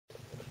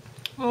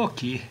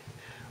Okay,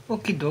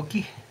 okie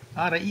dokie,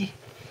 alrighty,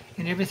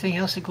 and everything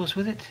else that goes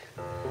with it.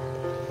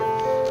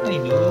 I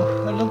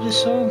know, I love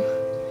this song,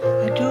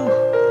 I do.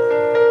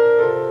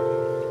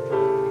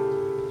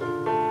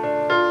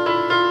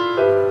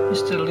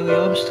 Mr. Louis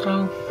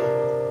Armstrong.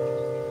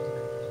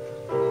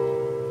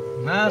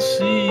 I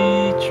see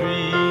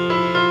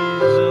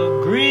trees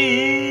of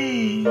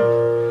green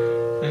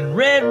and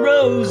red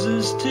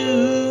roses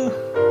too,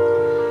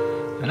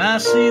 and I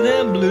see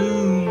them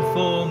bloom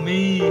for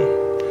me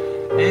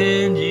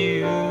and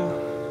you,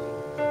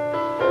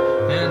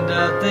 and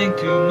I think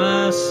to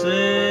myself,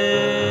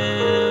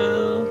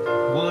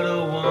 what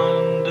a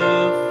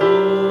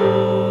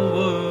wonderful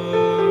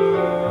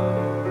world.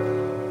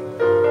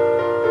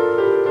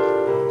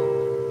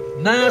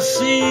 And I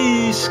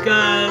see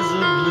skies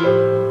of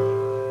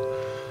blue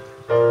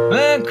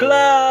and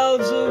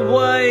clouds of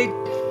white,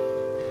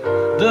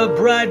 the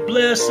bright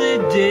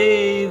blessed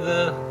day,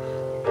 the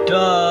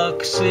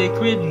dark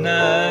sacred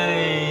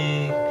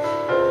night,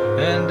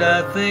 and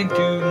I think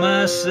to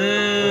myself,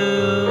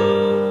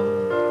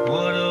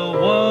 what a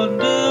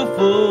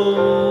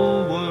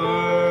wonderful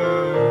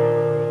world.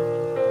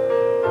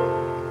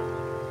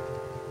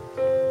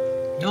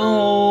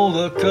 All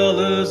the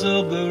colors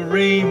of the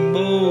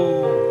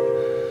rainbow,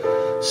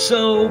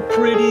 so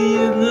pretty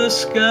in the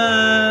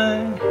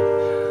sky,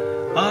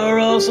 are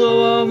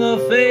also on the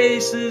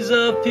faces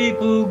of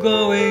people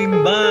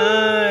going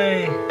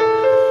by.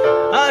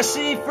 I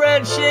see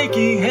friends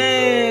shaking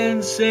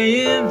hands,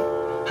 saying,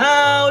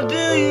 how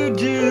do you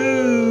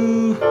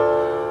do?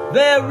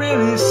 They're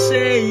really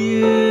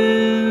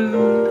saying,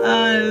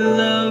 I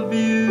love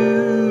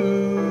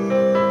you.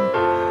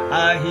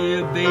 I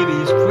hear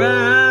babies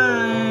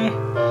cry,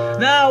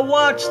 now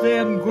watch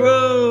them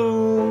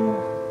grow.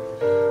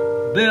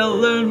 They'll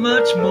learn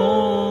much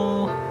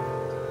more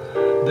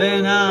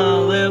than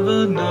I'll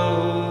ever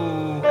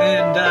know,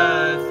 and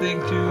I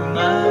think to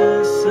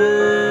myself,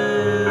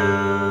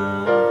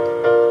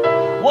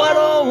 what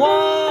a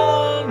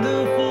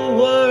wonderful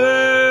world.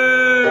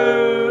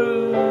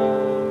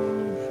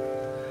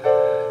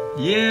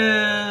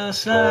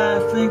 Yes, I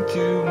think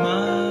to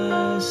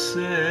myself,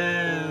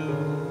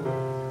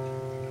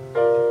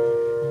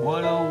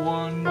 what a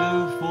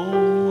wonderful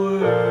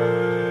world.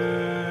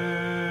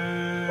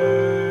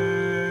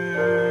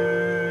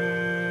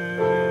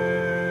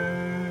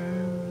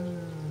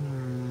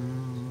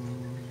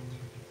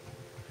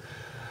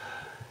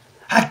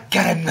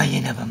 Got a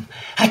million of them.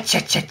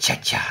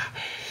 Ha-cha-cha-cha-cha.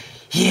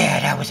 Yeah,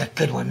 that was a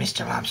good one,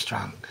 Mr.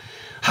 Armstrong.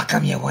 How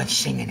come you weren't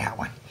singing that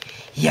one?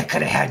 You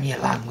could have had me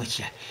along with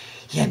you.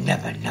 You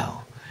never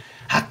know.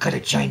 I could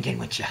have joined in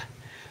with you.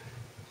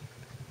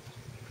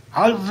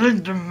 I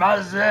think to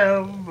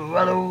myself,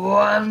 what a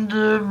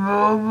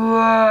wonderful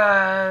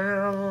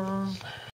world.